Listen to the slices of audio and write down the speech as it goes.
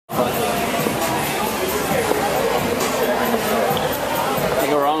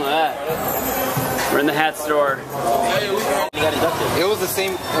hat store. It was the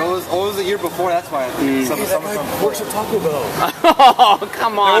same. It was the year before. That's why. Works at Taco Bell. Oh,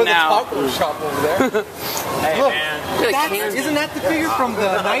 come on now. There was a taco shop over there. Hey, look, man. isn't that the figure from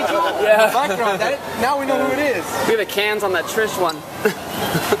the Nigel? Yeah. The background. Now we know who it is. Look at the cans on that Trish one.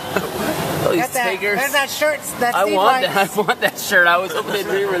 There's that shirt that I Steve want likes. that. I want that shirt. I was hoping they'd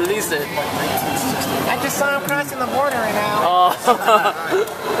re-release it. I just saw him crossing the border right now. Oh.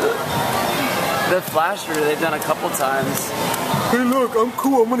 The flasher they've done a couple times. Hey, look, I'm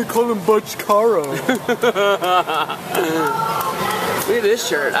cool. I'm gonna call him Butch Caro. Look at this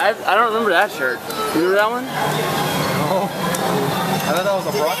shirt. I don't remember that shirt. You remember that one? No. I thought that was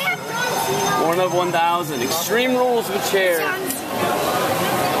a Brock shirt. One of 1,000. Extreme Rules with Chair.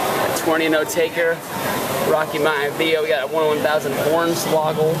 20 no taker. Rocky Mountain Theo. We got a 1 of 1,000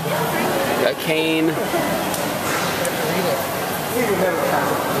 Hornswoggle. We got Kane.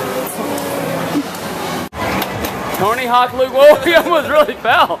 Tony Hawk Luke. Whoa, he almost really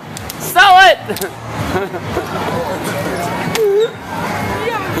fell. Sell it!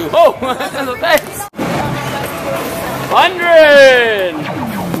 Oh, in the face. 100!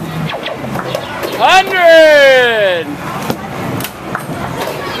 100!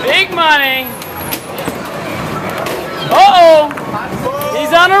 Big money. Uh-oh.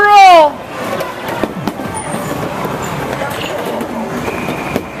 He's on a roll.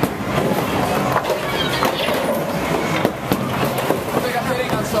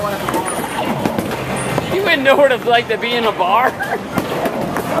 You wouldn't know what it's like to be in a bar.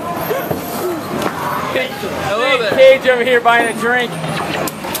 Cage over here buying a drink.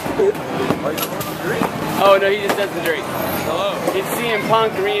 Oh no, he just doesn't drink. Hello. It's CM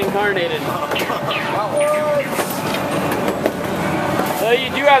Punk reincarnated. Well, you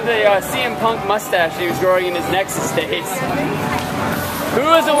do have the CM Punk mustache he was growing in his Nexus days.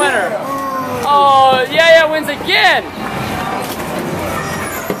 Who is the winner? Oh, yeah, wins again.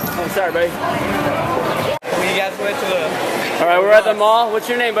 Oh, sorry, buddy. You guys went to the... All right, we're at the mall. What's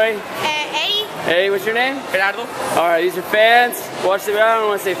your name, buddy? Eddie. Hey, what's your name? Gerardo. All right, these are fans. Watch the video. I don't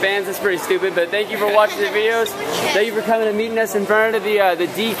want to say fans. That's pretty stupid. But thank you for watching the videos. Thank you for coming and meeting us in front of the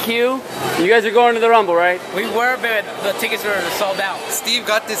DQ. You guys are going to the Rumble, right? We were, but the tickets were sold out. Steve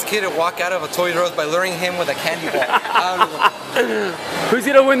got this kid to walk out of a Toys R Us by luring him with a candy bar. Who's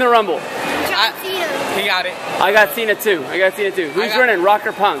gonna win the Rumble? He got it. I got Cena too. Who's running? Rock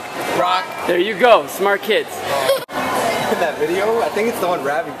or Punk? Rock. There you go. Smart kids. That video, I think it's the one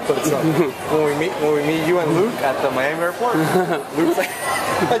Ravi puts up when we meet you and Luke at the Miami airport. Luke's like,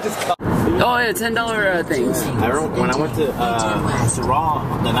 I just caught. Oh yeah, $10 things. I remember when I went to Raw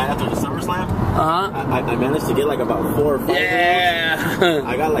the night after the SummerSlam. I managed to get like about 4 or 5. Yeah.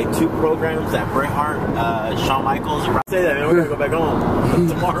 I got like 2 programs at Bret Hart, Shawn Michaels. Say that, man. We're gonna go back home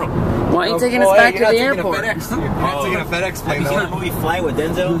tomorrow. Why are you taking us back to the airport? You're not taking a FedEx plane. Have you seen that movie Flight with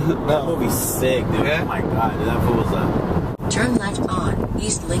Denzel? That movie's sick, dude. Yeah? Oh my god, dude, that fool was Turn left on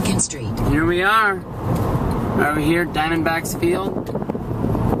East Lincoln Street. Here we are. Over here, Diamondbacks Field.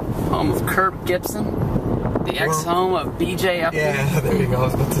 Home of Kirk Gibson. The ex-home of BJ Upton. Yeah, there you go. I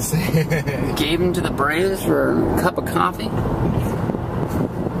was about to say. Gave him to the Braves for a cup of coffee.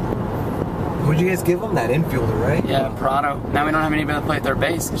 Who'd you guys give him? That infielder, right? Yeah, Prado. Now we don't have anybody to play at third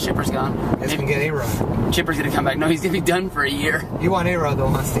base. Chipper's gone. You guys can get A-Rod. Chipper's gonna come back. No, he's gonna be done for a year. You want A-Rod though,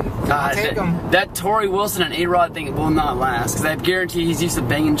 huh, Steve? God, Take him. that Torrey Wilson and A-Rod thing will not last. Because I guarantee he's used to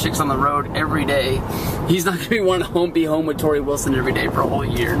banging chicks on the road every day. He's not gonna want to be home with Torrey Wilson every day for a whole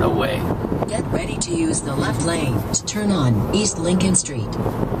year. No way. Get ready to use the left lane to turn on East Lincoln Street.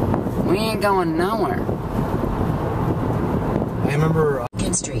 We ain't going nowhere. I remember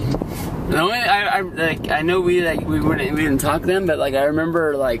Lincoln Street. No, I know we didn't talk then, but like I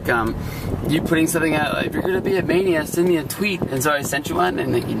remember like you putting something out like, if you're gonna be at Mania, send me a tweet, and so I sent you one,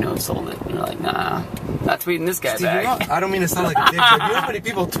 and then sold it. And you're like, nah, not tweeting this guy Steve, back. I don't mean to sound like a dick, but you know how many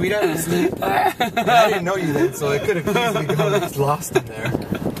people tweet at me, Steve? And I didn't know you then, so it could have easily got lost in there.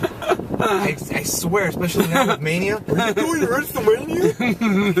 I swear, especially now with Mania. Are you doing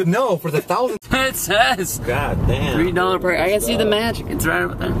WrestleMania? No, for the 1,000th. It says. God damn. $3 per. I can see the magic. It's right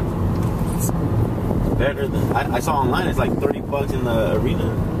over there. better than I saw online. It's like $30 in the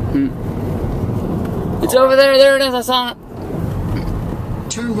arena. It's over there. There it is. I saw it.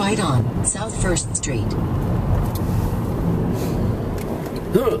 Turn right on South 1st Street.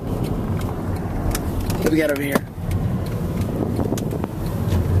 What do we got over here?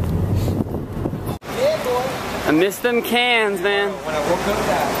 I miss them cans, man. When I woke up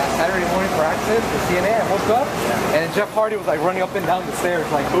that Saturday morning practice for CNA, I woke up and Jeff Hardy was like running up and down the stairs,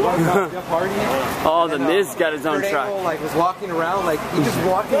 like Jeff Hardy. Oh, the Miz got his own Kurt truck. Angle, like was walking around, like he just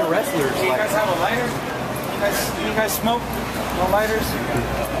walking wrestlers. You guys have a lighter? You guys smoke? No lighters?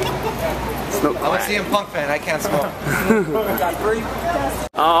 Smoke. I'm a CM Punk fan. I can't smoke. Got 3.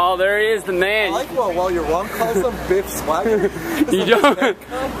 Oh, there he is, the man. I like while your mom calls him Biff Swagger.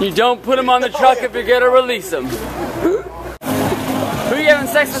 You don't put him on the truck if you're gonna release him. Who are you having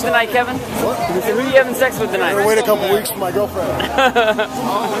sex with tonight, Kevin? What? Who are you having sex with tonight? I'm gonna wait a couple weeks for my girlfriend.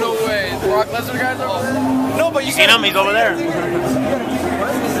 Oh, no way. The Brock Lesnar guys over there? No, but you seen him? He's over there.